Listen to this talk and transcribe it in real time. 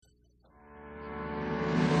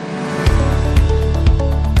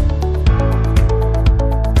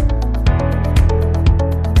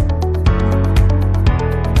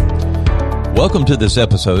Welcome to this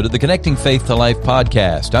episode of the Connecting Faith to Life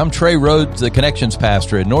podcast. I'm Trey Rhodes, the Connections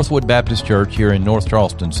Pastor at Northwood Baptist Church here in North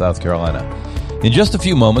Charleston, South Carolina. In just a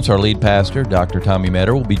few moments, our lead pastor, Dr. Tommy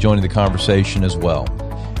Metter, will be joining the conversation as well.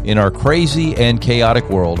 In our crazy and chaotic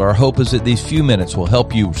world, our hope is that these few minutes will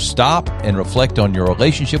help you stop and reflect on your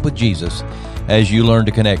relationship with Jesus as you learn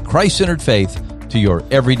to connect Christ-centered faith to your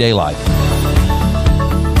everyday life.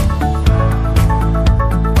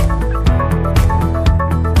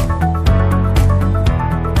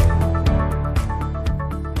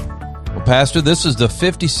 Pastor, this is the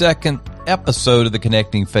 52nd episode of the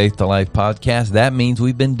Connecting Faith to Life podcast. That means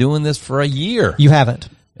we've been doing this for a year. You haven't.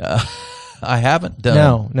 I haven't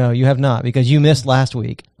done. No, you have not, because you missed last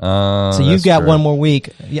week. So you've got one more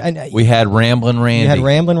week. We had Ramblin' Randy. You had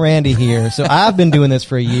Ramblin' Randy here. So I've been doing this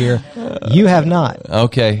for a year. You have not.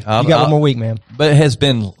 Okay. You got one more week, man. But it has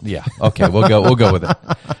been, yeah. Okay, we'll go with it.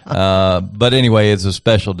 But anyway, it's a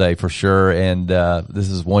special day for sure. And this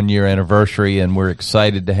is 1 year anniversary, and we're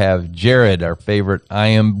excited to have Jared,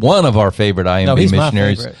 one of our favorite IMB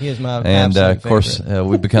missionaries. My favorite. He is my and of course, favorite.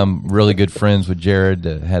 We've become really good friends with Jared.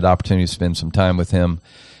 Had opportunity to spend some time with him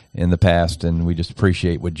in the past, and we just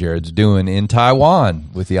appreciate what Jared's doing in Taiwan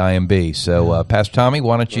with the IMB. So, Pastor Tommy,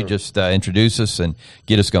 why don't you just introduce us and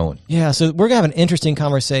get us going? Yeah, so we're going to have an interesting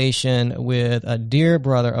conversation with a dear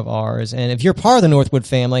brother of ours. And if you're part of the Northwood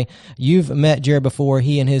family, you've met Jared before.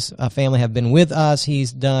 He and his family have been with us.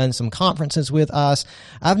 He's done some conferences with us.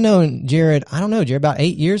 I've known Jared, about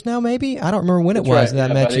 8 years now, maybe? I don't remember when it was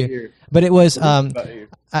that I met you. Years. But it was,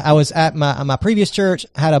 I was at my previous church,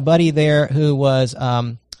 had a buddy there who was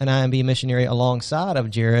an IMB missionary alongside of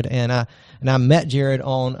Jared, and I met Jared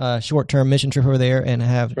on a short-term mission trip over there, and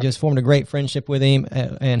have just formed a great friendship with him,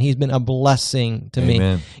 and he's been a blessing to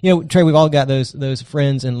Amen. me. You know, Trey, we've all got those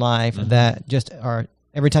friends in life that just are,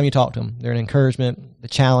 every time you talk to them, they're an encouragement, they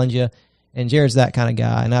challenge you, and Jared's that kind of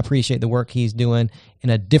guy, and I appreciate the work he's doing in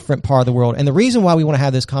a different part of the world. And the reason why we want to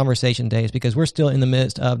have this conversation today is because we're still in the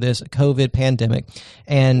midst of this COVID pandemic,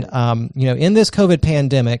 and in this COVID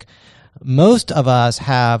pandemic, most of us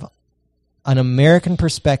have an American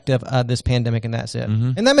perspective of this pandemic, and that's it.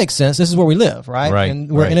 Mm-hmm. And that makes sense. This is where we live, right?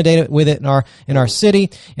 And we're inundated with it in our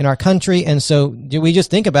city, in our country. And so we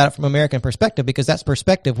just think about it from American perspective, because that's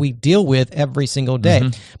perspective we deal with every single day.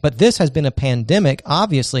 Mm-hmm. But this has been a pandemic,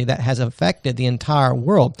 obviously, that has affected the entire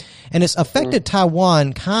world. And it's affected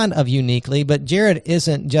Taiwan kind of uniquely, but Jared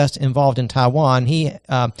isn't just involved in Taiwan. He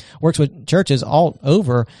works with churches all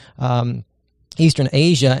over Eastern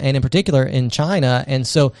Asia, and in particular in China. And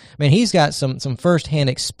so, he's got some firsthand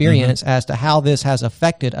experience as to how this has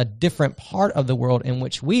affected a different part of the world in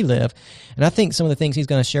which we live. And I think some of the things he's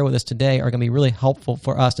going to share with us today are going to be really helpful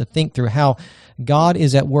for us to think through how God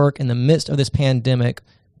is at work in the midst of this pandemic,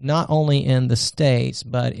 not only in the States,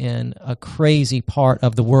 but in a crazy part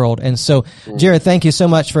of the world. And so, Jared, thank you so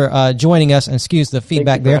much for joining us, and excuse the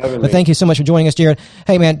feedback there, but thank you so much for joining us, Jared.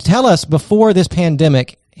 Hey, man, tell us, before this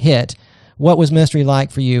pandemic hit, what was ministry like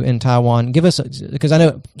for you in Taiwan? Give us, because I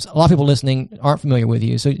know a lot of people listening aren't familiar with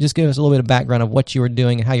you, so just give us a little bit of background of what you were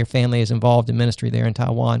doing and how your family is involved in ministry there in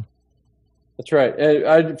Taiwan. That's right.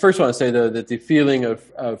 I first want to say, though, that the feeling of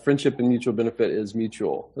friendship and mutual benefit is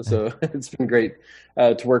mutual. So it's been great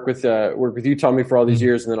to work with you, Tommy, for all these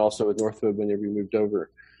years, and then also with Northwood whenever you moved over.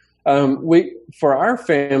 For our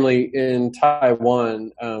family in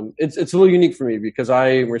Taiwan, it's a little unique for me, because I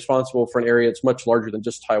am responsible for an area that's much larger than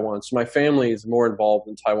just Taiwan. So my family is more involved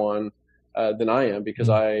in Taiwan than I am, because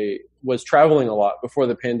I was traveling a lot before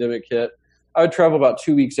the pandemic hit. I would travel about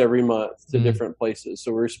 2 weeks every month to different places.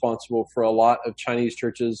 So we're responsible for a lot of Chinese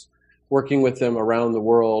churches, working with them around the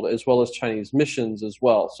world, as well as Chinese missions as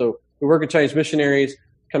well. So we work with Chinese missionaries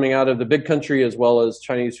coming out of the big country, as well as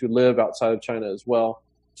Chinese who live outside of China as well,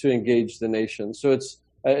 to engage the nation. So it's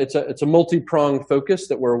a multi-pronged focus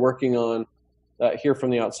that we're working on here from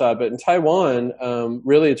the outside. But in Taiwan,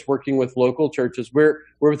 really it's working with local churches. We're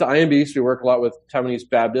with the IMB, so we work a lot with Taiwanese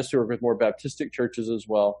Baptists. We work with more Baptistic churches as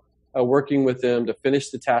well, working with them to finish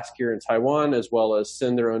the task here in Taiwan, as well as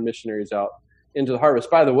send their own missionaries out into the harvest.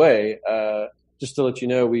 By the way, just to let you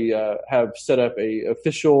know, we have set up a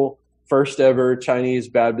official first ever Chinese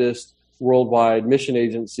Baptist worldwide mission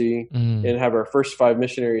agency, and have our first 5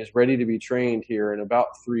 missionaries ready to be trained here in about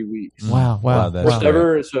 3 weeks. Wow. First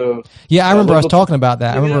ever. So yeah, I remember us talking about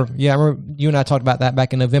that. I remember you and I talked about that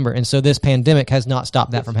back in November. And so this pandemic has not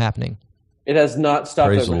stopped that from happening. It has not stopped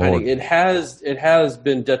Praise that from the Lord. happening. It has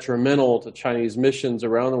been detrimental to Chinese missions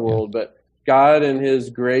around the world, but God and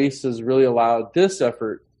His grace has really allowed this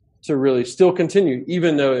effort to really still continue,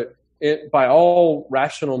 even though it by all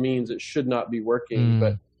rational means it should not be working.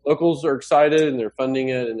 But locals are excited, and they're funding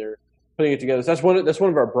it, and they're putting it together. So that's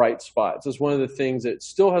one of our bright spots. It's one of the things that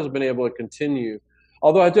still hasn't been able to continue.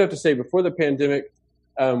 Although I do have to say, before the pandemic,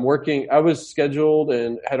 I was scheduled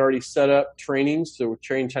and had already set up trainings to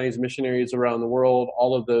train Chinese missionaries around the world.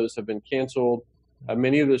 All of those have been canceled.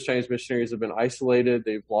 Many of those Chinese missionaries have been isolated.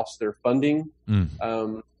 They've lost their funding,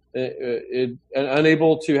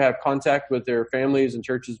 unable to have contact with their families and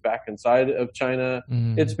churches back inside of China.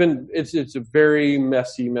 It's a very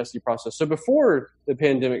messy process. So before the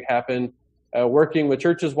pandemic happened, working with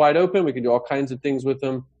churches wide open, we could do all kinds of things with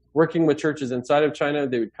them. Working with churches inside of China,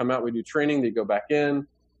 they would come out, we do training, they'd go back in.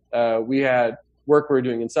 We had work we were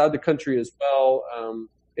doing inside the country as well.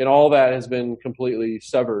 And all that has been completely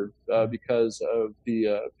severed because of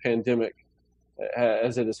the pandemic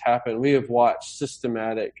as it has happened. We have watched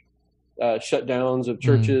systematic shutdowns of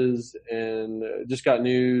churches, and just got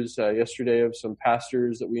news yesterday of some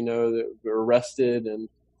pastors that we know that were arrested, and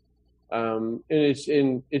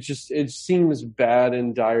it seems bad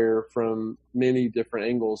and dire from many different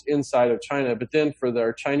angles inside of China. But then for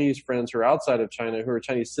our Chinese friends who are outside of China, who are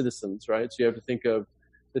Chinese citizens, right? So you have to think of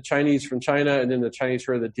the Chinese from China, and then the Chinese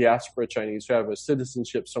who are the diaspora Chinese who have a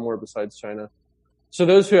citizenship somewhere besides China. So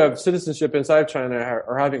those who have citizenship inside of China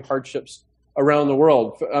are having hardships around the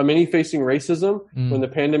world. Many facing racism when the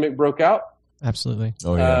pandemic broke out. Absolutely.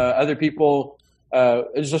 Oh, yeah. Other people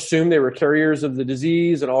just assumed they were carriers of the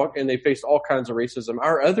disease, and they faced all kinds of racism.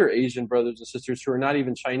 Our other Asian brothers and sisters who are not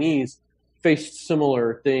even Chinese faced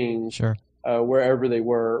similar things wherever they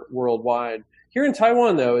were worldwide. Here in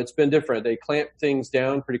Taiwan, though, it's been different. They clamped things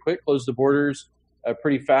down pretty quick, closed the borders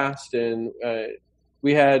pretty fast, and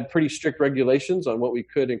we had pretty strict regulations on what we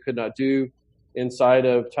could and could not do inside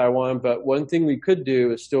of Taiwan. But one thing we could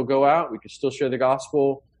do is still go out. We could still share the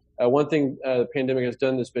gospel. One thing the pandemic has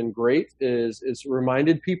done that's been great is it's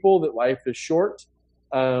reminded people that life is short,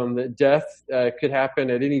 that death could happen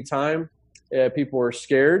at any time. People are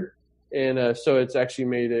scared, and so it's actually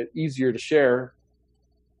made it easier to share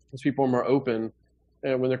because people are more open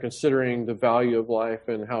when they're considering the value of life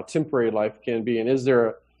and how temporary life can be. And is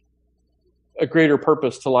there a greater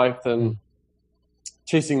purpose to life than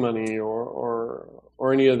chasing money or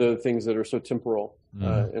any of the things that are so temporal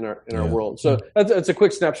in our world? So that's a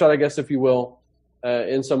quick snapshot, I guess, if you will,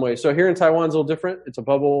 in some ways. So here in Taiwan is a little different. It's a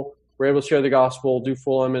bubble. We're able to share the gospel, do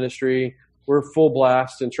full-on ministry. We're full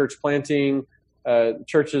blast in church planting.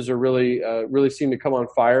 Churches are really seem to come on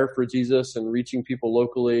fire for Jesus and reaching people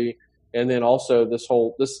locally. And then also this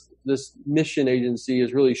mission agency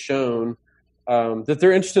has really shown that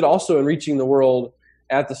they're interested also in reaching the world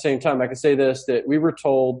at the same time. I can say this, that we were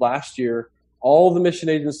told last year, all the mission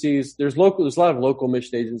agencies, there's a lot of local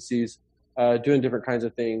mission agencies doing different kinds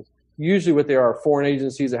of things. Usually what they are foreign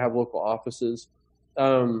agencies that have local offices.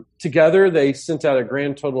 Together, they sent out a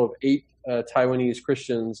grand total of 8 Taiwanese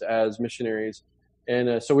Christians as missionaries.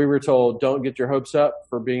 And so we were told, don't get your hopes up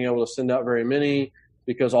for being able to send out very many,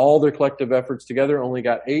 because all their collective efforts together only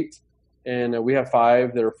got 8. And we have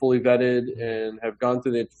 5 that are fully vetted and have gone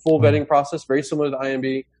through the full vetting process, very similar to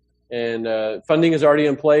IMB. And funding is already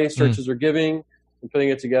in place. Churches are giving and putting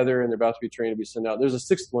it together, and they're about to be trained to be sent out. There's a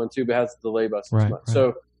 6th one, too, but has to delay by 6 months. Right.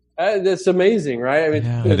 So that's amazing, right? I mean,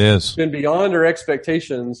 it's been beyond our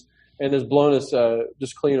expectations and has blown us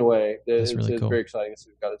just clean away. It's really cool. Very exciting to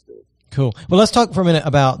see what God is doing. Cool. Well, let's talk for a minute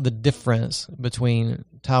about the difference between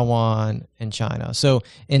Taiwan and China. So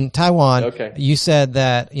in Taiwan, you said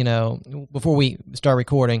that, before we start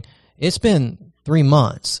recording, it's been 3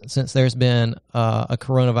 months since there's been a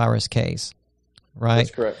coronavirus case, right?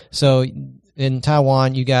 That's correct. So in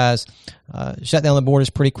Taiwan, you guys shut down the borders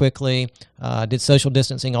pretty quickly, did social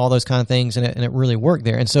distancing, all those kind of things, and it really worked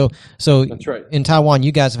there. And so that's right. In Taiwan,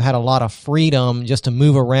 you guys have had a lot of freedom just to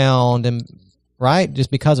move around, and right,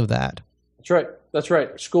 just because of that. That's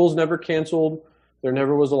right. Schools never canceled. There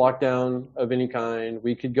never was a lockdown of any kind.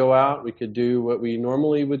 We could go out. We could do what we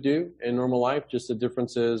normally would do in normal life. Just the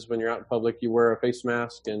difference is when you're out in public, you wear a face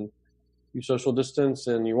mask and you social distance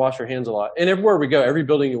and you wash your hands a lot. And everywhere we go, every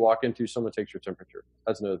building you walk into, someone takes your temperature.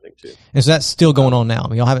 That's another thing too. And so that's still going on now.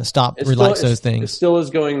 Y'all haven't stopped to relax those things. It still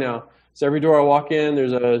is going now. So every door I walk in,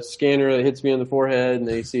 there's a scanner that hits me on the forehead, and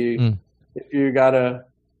they see if you got a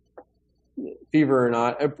fever or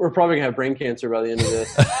not. We're probably gonna have brain cancer by the end of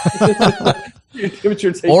this.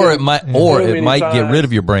 Or it might get rid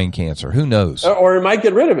of your brain cancer. Who knows? Or it might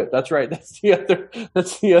get rid of it. That's right. That's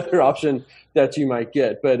the other option that you might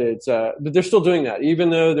get. But but they're still doing that, even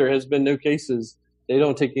though there has been no cases. They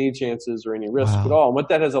don't take any chances or any risk at all. And what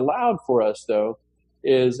that has allowed for us, though,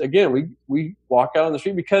 is again we walk out on the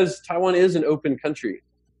street because Taiwan is an open country.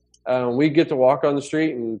 We get to walk on the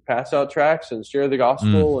street and pass out tracts and share the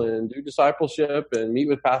gospel and do discipleship and meet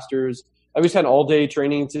with pastors. I just had an all-day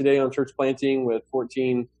training today on church planting with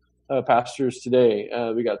 14 pastors today.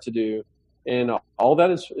 We got to do, and all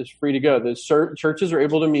that is free to go. The churches are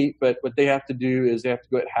able to meet, but what they have to do is they have to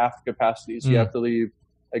go at half capacity. So you have to leave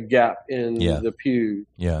a gap in the pew.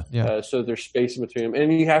 So there's space in between them,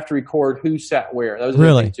 and you have to record who sat where. That was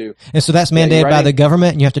really thing too. And so that's mandated by the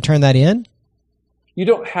government, and you have to turn that in. You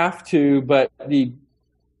don't have to, but the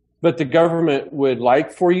government would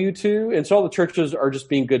like for you to, and so all the churches are just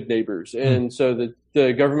being good neighbors, and so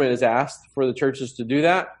the government has asked for the churches to do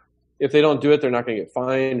that. If they don't do it, they're not going to get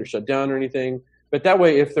fined or shut down or anything. But that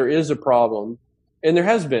way, if there is a problem, and there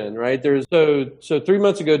has been, right? So 3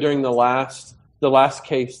 months ago during the last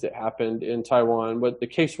case that happened in Taiwan, what the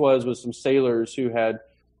case was some sailors who had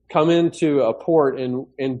come into a port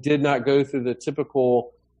and did not go through the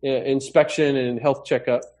typical inspection and health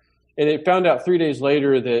checkup. And it found out 3 days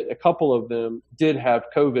later that a couple of them did have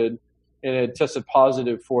COVID and had tested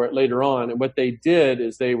positive for it later on. And what they did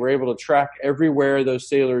is they were able to track everywhere those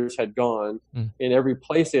sailors had gone in every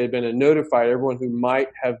place they had been and notified everyone who might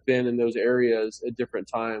have been in those areas at different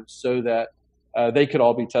times so that they could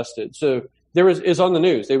all be tested. So is on the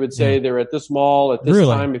news. They would say they were at this mall at this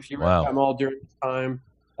time. If you were at that mall during this time,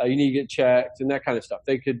 you need to get checked and that kind of stuff.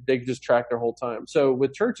 They could just track their whole time. So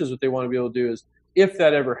with churches, what they want to be able to do is, if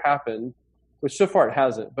that ever happened, which so far it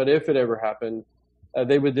hasn't, but if it ever happened,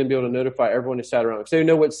 they would then be able to notify everyone who sat around because they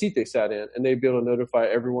know what seat they sat in, and they'd be able to notify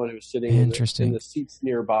everyone who was sitting in the seats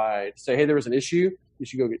nearby to say, hey, there was an issue. You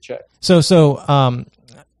should go get checked. So,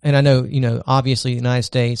 and I know, obviously the United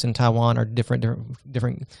States and Taiwan are different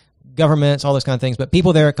governments, all those kind of things, but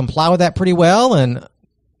people there comply with that pretty well, and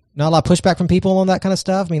not a lot of pushback from people on that kind of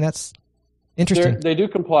stuff. I mean, that's interesting. They do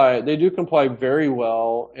comply. They do comply very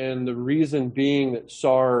well, and the reason being that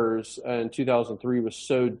SARS in 2003 was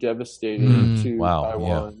so devastating to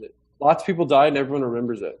Taiwan. That lots of people died, and everyone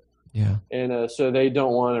remembers it. Yeah, and so they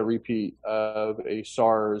don't want a repeat of a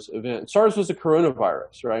SARS event. SARS was a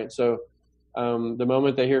coronavirus, right? So the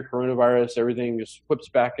moment they hear coronavirus, everything just whips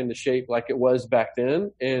back into shape like it was back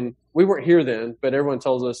then. And we weren't here then, but everyone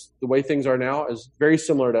tells us the way things are now is very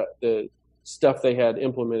similar to the stuff they had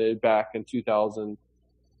implemented back in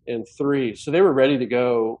 2003. So they were ready to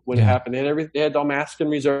go when it happened. They had all masks and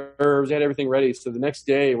reserves. They had everything ready. So the next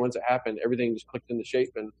day, once it happened, everything just clicked into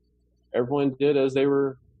shape, and everyone did as they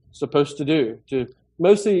were supposed to do.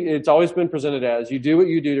 Mostly, it's always been presented as you do what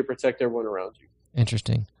you do to protect everyone around you.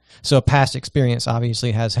 Interesting. So past experience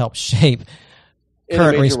obviously has helped shape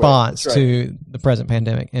current response to the present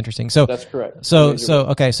pandemic. Interesting. So that's correct. So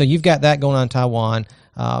okay. So you've got that going on in Taiwan.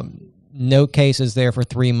 No cases there for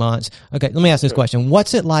 3 months. Okay. Let me ask this question.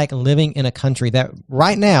 What's it like living in a country that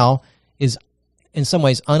right now is in some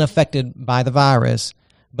ways unaffected by the virus,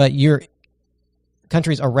 but your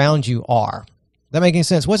countries around you are? That make any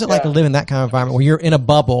sense? What's it like to live in that kind of environment where you're in a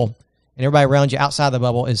bubble and everybody around you outside the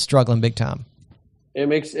bubble is struggling big time? It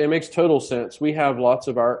makes total sense. We have lots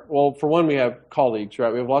of for one, we have colleagues,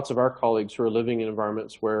 right? We have lots of our colleagues who are living in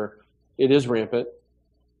environments where it is rampant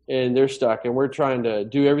and they're stuck, and we're trying to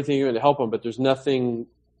do everything to help them, but there's nothing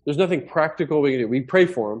practical we can do. We pray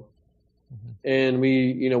for them, and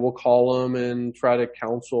we'll call them and try to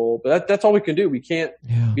counsel, but that's all we can do. We can't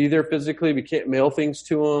be there physically. We can't mail things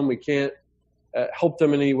to them. We can't help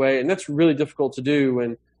them in any way, and that's really difficult to do.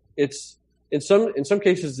 And it's in some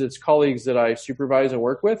cases it's colleagues that I supervise and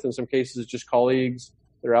work with. In some cases it's just colleagues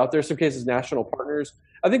that are out there. Some cases national partners.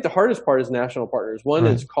 I think the hardest part is national partners. One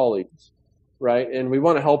is colleagues, right? And we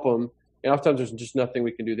want to help them. And oftentimes there's just nothing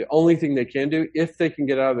we can do. The only thing they can do, if they can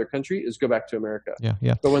get out of their country, is go back to America. Yeah.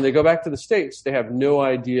 But when they go back to the States, they have no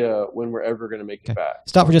idea when we're ever going to make it back.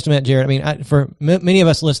 Stop for just a minute, Jared. I mean, for many of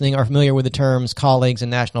us listening are familiar with the terms colleagues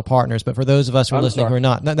and national partners, but for those of us who are listening who are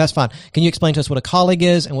not, that's fine. Can you explain to us what a colleague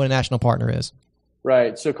is and what a national partner is?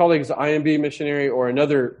 Right. So colleague is an IMB missionary or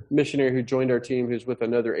another missionary who joined our team who's with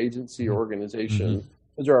another agency or organization. Mm-hmm.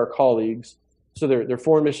 Those are our colleagues. So they're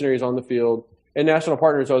foreign missionaries on the field. And national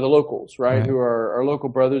partners are the locals, right? Who are our local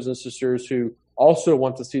brothers and sisters who also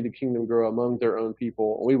want to see the kingdom grow among their own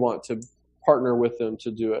people. We want to partner with them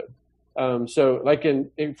to do it. So like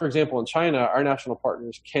for example, in China, our national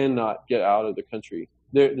partners cannot get out of the country.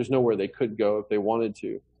 There's nowhere they could go if they wanted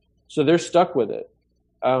to. So they're stuck with it.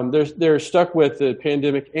 They're stuck with the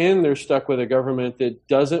pandemic, and they're stuck with a government that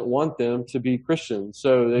doesn't want them to be Christians.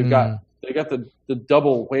 So they got the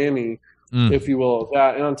double whammy, if you will, of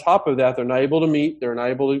that. And on top of that, they're not able to meet.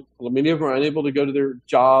 Many of them are unable to go to their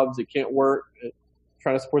jobs. They can't work,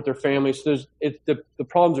 trying to support their families. So the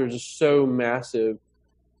problems are just so massive.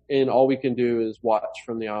 and all we can do is watch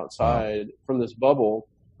from the outside, from this bubble,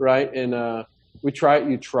 right? And you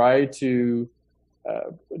try to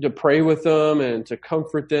pray with them and to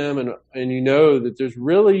comfort them, and you know that there's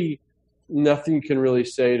really nothing you can really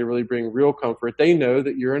say to really bring real comfort. They know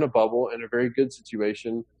that you're in a bubble in a very good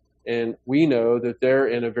situation, and we know that they're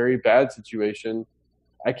in a very bad situation.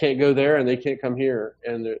 I can't go there, and they can't come here,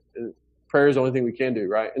 and prayer is the only thing we can do,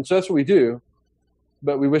 right? And so that's what we do.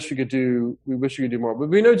 But we wish we could do more. But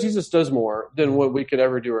we know Jesus does more than what we could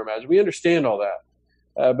ever do or imagine. We understand all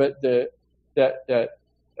that. But that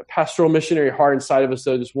pastoral missionary heart inside of us,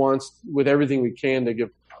 though, just wants, with everything we can, to give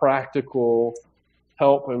practical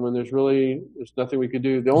help. And when there's nothing we could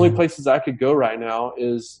do. The only places I could go right now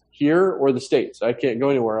is here or the States. I can't go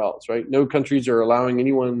anywhere else, right? No countries are allowing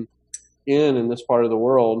anyone in this part of the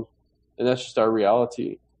world. And that's just our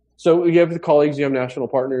reality. So you have the colleagues, you have national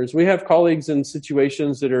partners. We have colleagues in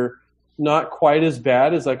situations that are not quite as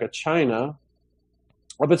bad as like a China,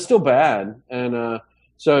 but still bad. And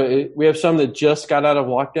we have some that just got out of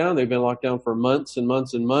lockdown. They've been locked down for months and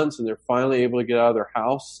months and months, and they're finally able to get out of their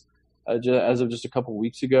house as of just a couple of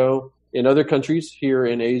weeks ago. In other countries here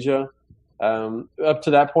in Asia, up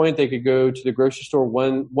to that point, they could go to the grocery store.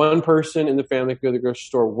 One person in the family could go to the grocery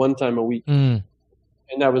store one time a week.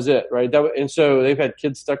 And that was it, right? And so they've had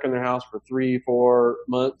kids stuck in their house for 3-4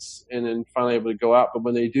 months, and then finally able to go out. But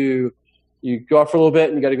when they do, you go out for a little bit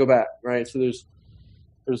and you got to go back, right? So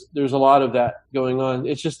there's a lot of that going on.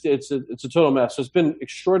 It's a total mess. So it's been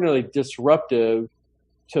extraordinarily disruptive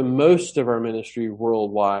to most of our ministry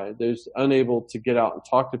worldwide. There's unable to get out and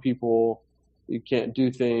talk to people. You can't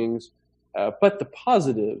do things. But the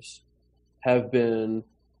positives have been,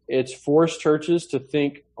 it's forced churches to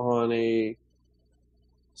think on a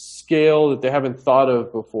scale that they haven't thought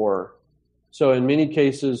of before. So in many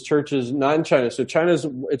cases, churches, not in China, so China's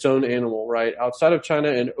its own animal, right? Outside of China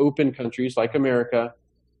and open countries like America,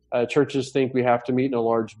 churches think we have to meet in a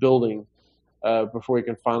large building before we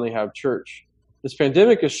can finally have church. This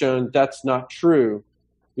pandemic has shown that's not true,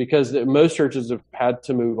 because most churches have had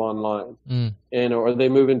to move online, or they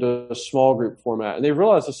move into a small group format. And they've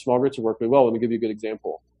realized the small groups have worked really well. Let me give you a good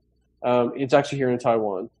example. It's actually here in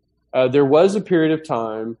Taiwan. There was a period of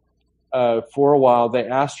time for a while they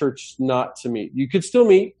asked churches not to meet. You could still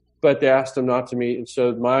meet, but they asked them not to meet. And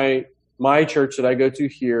so my church that I go to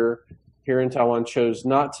here in Taiwan chose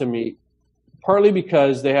not to meet, partly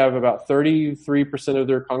because they have about 33% of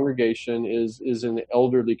their congregation is in the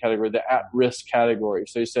elderly category, the at-risk category.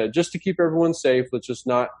 So they said, just to keep everyone safe, let's just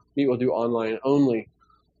not meet. We'll do online only.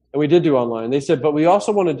 And we did do online. They said, but we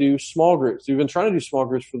also want to do small groups. We've been trying to do small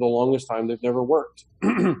groups for the longest time. They've never worked.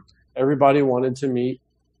 Everybody wanted to meet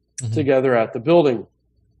together at the building.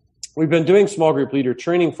 We've been doing small group leader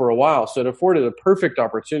training for a while, so it afforded a perfect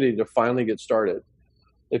opportunity to finally get started.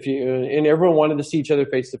 And everyone wanted to see each other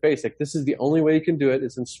face to face. Like, this is the only way you can do it.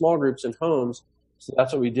 It's in small groups in homes. So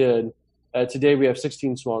that's what we did. Today we have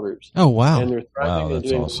 16 small groups. Oh, wow. And they're thriving and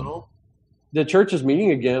doing awesome. well. The church is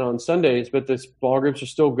meeting again on Sundays, but the small groups are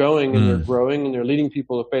still going, and they're growing, and they're leading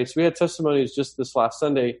people to faith. We had testimonies just this last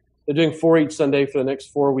Sunday. They're doing 4 each Sunday for the next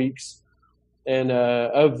 4 weeks. And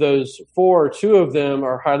of those 4, 2 of them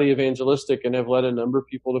are highly evangelistic and have led a number of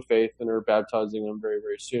people to faith and are baptizing them very,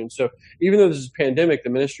 very soon. So even though this is a pandemic,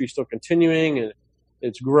 the ministry is still continuing, and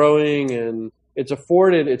it's growing, and it's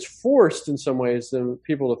forced in some ways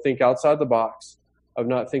people to think outside the box of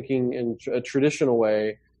not thinking in a traditional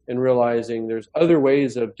way, and realizing there's other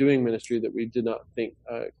ways of doing ministry that we did not think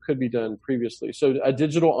could be done previously. So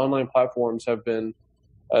digital online platforms have been,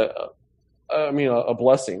 a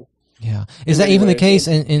blessing. Yeah. Is that even the case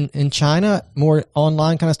in China, more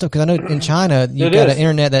online kind of stuff? Because I know in China, you've got an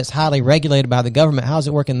internet that's highly regulated by the government. How's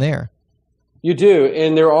it working there? You do,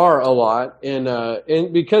 and there are a lot. And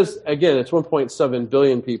because, again, it's 1.7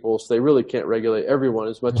 billion people, so they really can't regulate everyone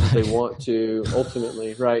as much as they want to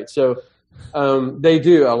ultimately, right? So they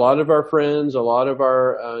do. A lot of our friends, a lot of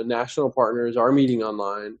our national partners are meeting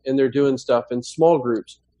online, and they're doing stuff in small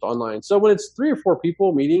groups online. So when it's 3 or 4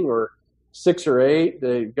 people meeting, or 6 or 8,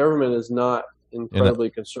 the government is not incredibly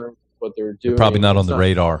concerned with what they're doing. Probably not on the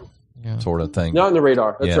radar sort of thing. Not on the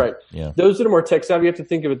radar. That's right. Yeah. Those that are more tech savvy, you have to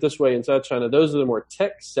think of it this way inside China. Those that are more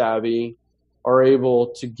tech savvy are able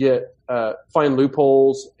to get find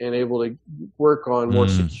loopholes and able to work on more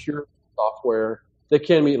secure software that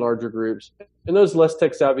can meet larger groups. And those less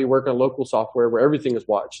tech savvy work on local software where everything is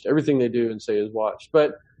watched. Everything they do and say is watched.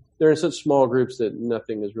 But they're in such small groups that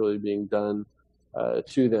nothing is really being done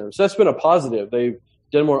to them. So that's been a positive. They've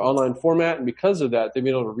done more online format, and because of that, they've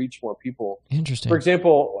been able to reach more people. Interesting. For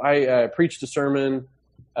example, I preached a sermon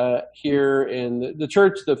here in the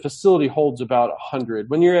church. The facility holds about 100.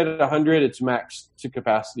 When you're at 100, it's maxed to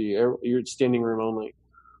capacity. You're standing room only.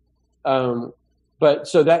 But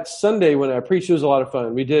so that Sunday when I preached, it was a lot of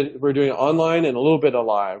fun. We're doing it online and a little bit of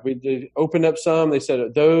live. We did opened up some. They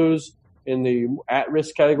said those in the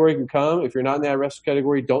at-risk category can come. If you're not in the at-risk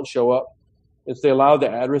category, don't show up. And so they allowed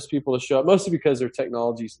the at-risk people to show up, mostly because their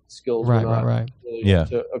technology skills were not really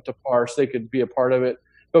up to par, so they could be a part of it.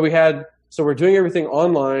 But so we're doing everything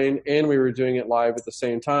online, and we were doing it live at the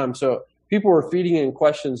same time. So people were feeding in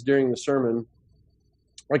questions during the sermon.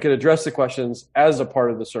 I could address the questions as a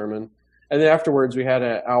part of the sermon. And then afterwards, we had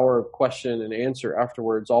an hour of question and answer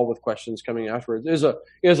afterwards, all with questions coming afterwards. It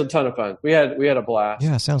was a ton of fun. We had a blast.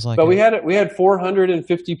 Yeah, sounds like. But we had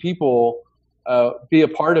 450 people be a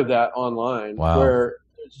part of that online. Wow. Where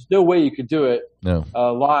there's no way you could do it No.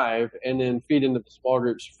 Live and then feed into the small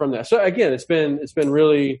groups from that. So again, it's been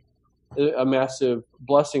really a massive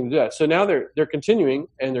blessing to do that. So now they're continuing,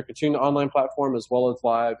 and they're continuing the online platform as well as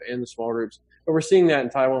live and the small groups. But we're seeing that in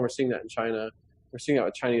Taiwan. We're seeing that in China. We're seeing that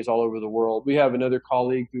with Chinese all over the world. We have another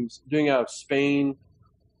colleague who's doing out of Spain.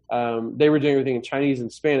 They were doing everything in Chinese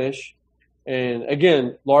and Spanish. And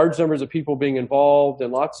again, large numbers of people being involved,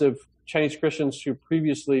 and lots of Chinese Christians who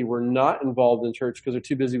previously were not involved in church because they're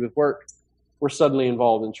too busy with work were suddenly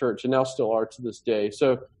involved in church, and now still are to this day.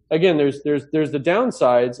 So again, there's the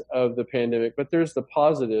downsides of the pandemic, but there's the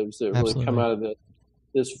positives that really come out of it.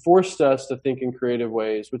 This forced us to think in creative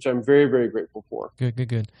ways, which I'm very, very grateful for. Good.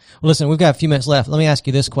 Well, listen, we've got a few minutes left. Let me ask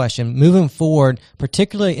you this question. Moving forward,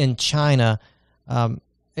 particularly in China,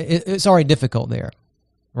 it's already difficult there,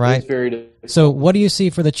 right? It's very difficult. So what do you see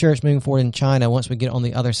for the church moving forward in China once we get on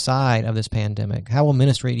the other side of this pandemic? How will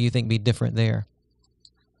ministry, do you think, be different there?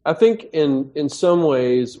 I think in some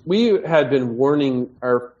ways, we had been warning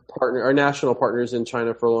our national partners in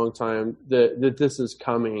China for a long time that this is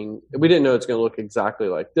coming. We didn't know it's going to look exactly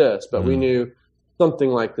like this, but we knew something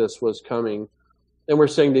like this was coming. And we're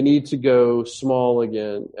saying they need to go small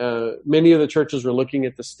again. Many of the churches were looking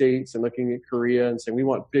at the States and looking at Korea and saying, we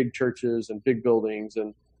want big churches and big buildings,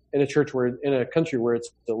 and in a country where it's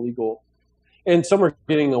illegal. And some are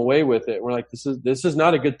getting away with it. We're like, this is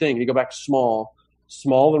not a good thing. You go back small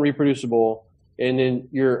and reproducible, and then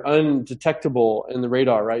you're undetectable in the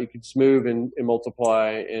radar, right? You can just move and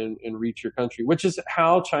multiply and reach your country, which is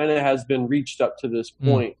how China has been reached up to this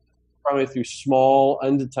point, probably through small,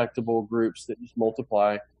 undetectable groups that just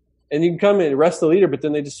multiply. And you can come and arrest the leader, but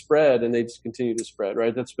then they just spread, and they just continue to spread,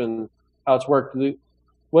 right? That's been how it's worked.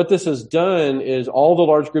 What this has done is all the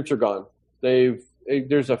large groups are gone.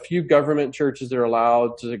 There's a few government churches that are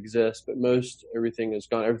allowed to exist, but everything is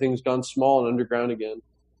gone. Everything's gone small and underground again.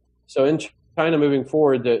 So in China moving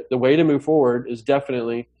forward, the way to move forward is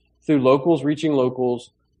definitely through locals reaching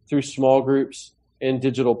locals, through small groups and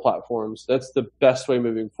digital platforms. That's the best way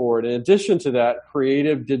moving forward. In addition to that,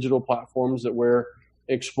 creative digital platforms that we're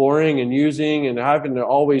exploring and using and having to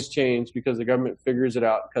always change because the government figures it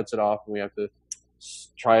out, cuts it off, and we have to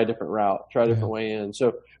try a different route, try a different way in.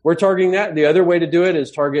 So we're targeting that. The other way to do it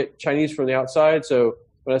is target Chinese from the outside. So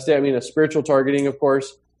when I say, I mean a spiritual targeting, of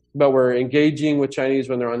course, but we're engaging with Chinese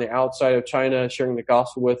when they're on the outside of China, sharing the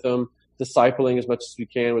gospel with them, discipling as much as we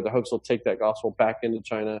can with the hopes they'll take that gospel back into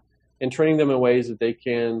China, and training them in ways that they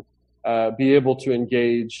can be able to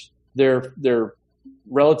engage their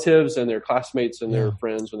relatives and their classmates and their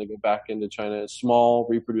friends when they go back into China as small,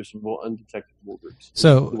 reproducible, undetectable groups.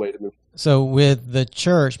 So the way to move. So with the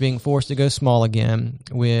church being forced to go small again,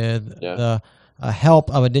 with the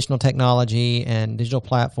help of additional technology and digital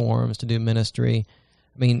platforms to do ministry,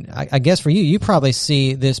 I mean, I guess for you probably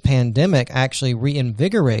see this pandemic actually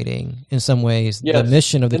reinvigorating in some ways the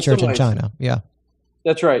mission of the church in China. Yeah.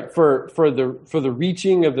 That's right. For the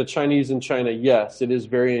reaching of the Chinese in China, yes, it is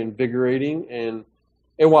very invigorating. And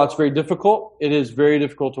while it's very difficult, it is very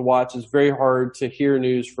difficult to watch. It's very hard to hear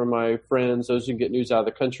news from my friends, those who get news out of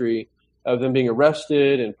the country, of them being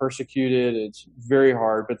arrested and persecuted. It's very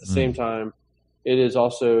hard. But at the same time, it is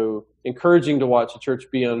also encouraging to watch the church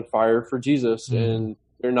be on fire for Jesus, and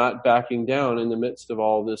they're not backing down in the midst of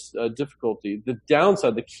all this difficulty. The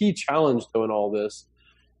downside, the key challenge, though, in all this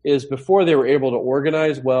is before they were able to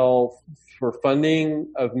organize well for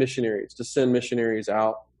funding of missionaries, to send missionaries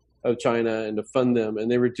out of China and to fund them. And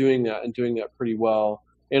they were doing that and doing that pretty well.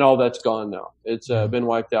 And all that's gone now. It's been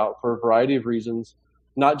wiped out for a variety of reasons,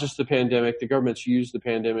 not just the pandemic. The government's used the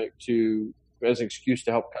pandemic as an excuse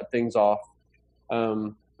to help cut things off.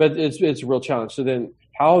 But it's a real challenge. So then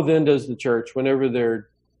how then does the church, whenever they're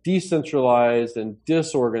decentralized and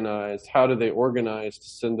disorganized, how do they organize to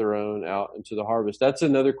send their own out into the harvest? That's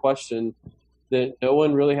another question that no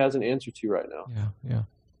one really has an answer to right now. Yeah.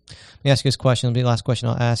 Let me ask you this question. It'll be the last question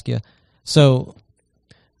I'll ask you. So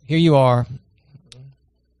here you are,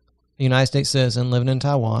 a United States citizen living in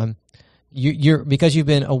Taiwan. You're because you've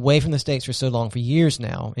been away from the States for so long, for years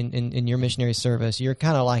now, in your missionary service, you're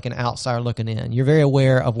kind of like an outsider looking in. You're very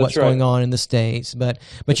aware of what's going on in the States, but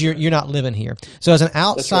you're not living here. So as an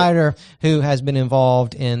outsider who has been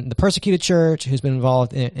involved in the persecuted church, who's been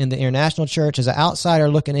involved in the international church, as an outsider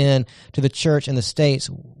looking in to the church in the States,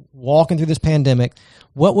 walking through this pandemic,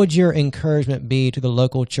 what would your encouragement be to the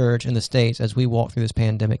local church in the States as we walk through this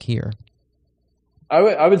pandemic here?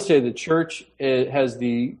 I would say the church has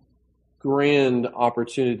the grand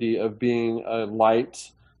opportunity of being a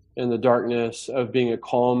light in the darkness, of being a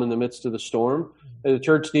calm in the midst of the storm. And the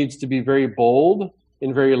church needs to be very bold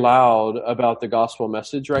and very loud about the gospel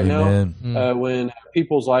message right Amen. now. When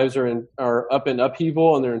people's lives are up in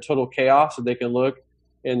upheaval and they're in total chaos, and they can look,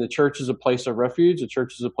 and the church is a place of refuge. The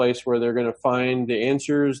church is a place where they're going to find the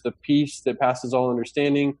answers, the peace that passes all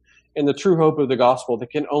understanding, and the true hope of the gospel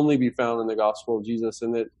that can only be found in the gospel of Jesus.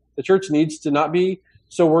 And that the church needs to not be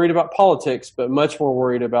so worried about politics, but much more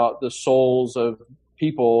worried about the souls of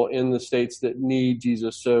people in the States that need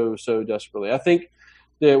Jesus so desperately. I think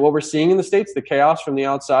that what we're seeing in the States, the chaos from the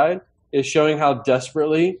outside, is showing how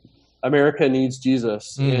desperately America needs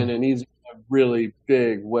Jesus, and it needs a really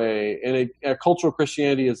big way. And a cultural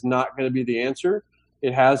Christianity is not going to be the answer.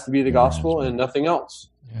 It has to be the gospel and nothing else.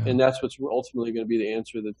 Yeah. And that's what's ultimately going to be the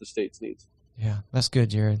answer that the States needs. Yeah, that's good,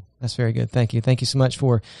 Jared. That's very good. Thank you. Thank you so much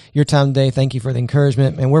for your time today. Thank you for the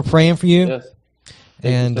encouragement. And we're praying for you. Yes.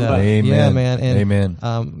 And Amen. Yeah, man. And Amen.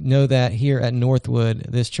 Know that here at Northwood,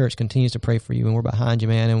 this church continues to pray for you, and we're behind you,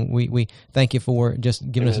 man. And we thank you for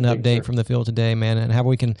just giving us an update from the field today, man, and how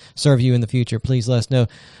we can serve you in the future. Please let us know.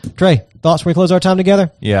 Trey, thoughts before we close our time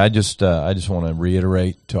together? Yeah, I just want to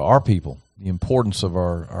reiterate to our people the importance of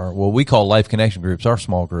our what we call life connection groups, our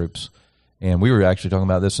small groups. And we were actually talking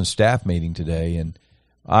about this in staff meeting today, and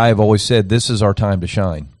I've always said this is our time to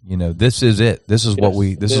shine. This is it. This is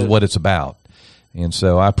what it's about. And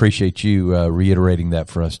so I appreciate you reiterating that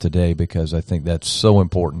for us today, because I think that's so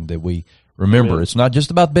important that we remember it's not just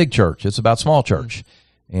about big church, it's about small church.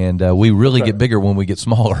 And we really get bigger when we get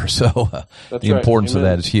smaller. So the importance of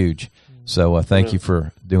that is huge. So thank you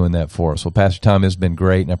for doing that for us. Well, Pastor Tom, it's been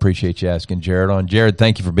great, and I appreciate you asking Jared on. Jared,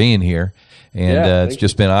 thank you for being here. And it's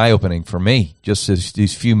just been eye-opening for me, just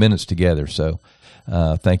these few minutes together. So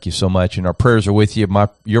thank you so much. And our prayers are with you.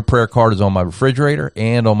 Your prayer card is on my refrigerator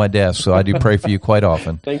and on my desk, so I do pray for you quite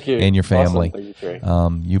often. Thank you. And your family. Awesome. Thank you,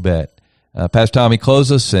 Trey. You bet. Pastor Tommy, close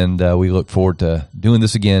us, and we look forward to doing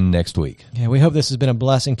this again next week. Yeah, we hope this has been a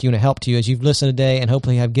blessing to you and a help to you as you've listened today, and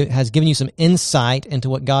hopefully has given you some insight into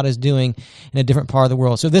what God is doing in a different part of the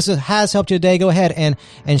world. So if this has helped you today, go ahead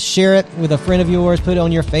and share it with a friend of yours. Put it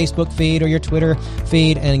on your Facebook feed or your Twitter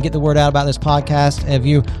feed and get the word out about this podcast. If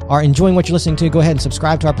you are enjoying what you're listening to, go ahead and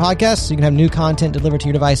subscribe to our podcast so you can have new content delivered to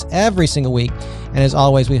your device every single week. And as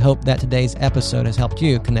always, we hope that today's episode has helped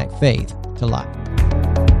you connect faith to life.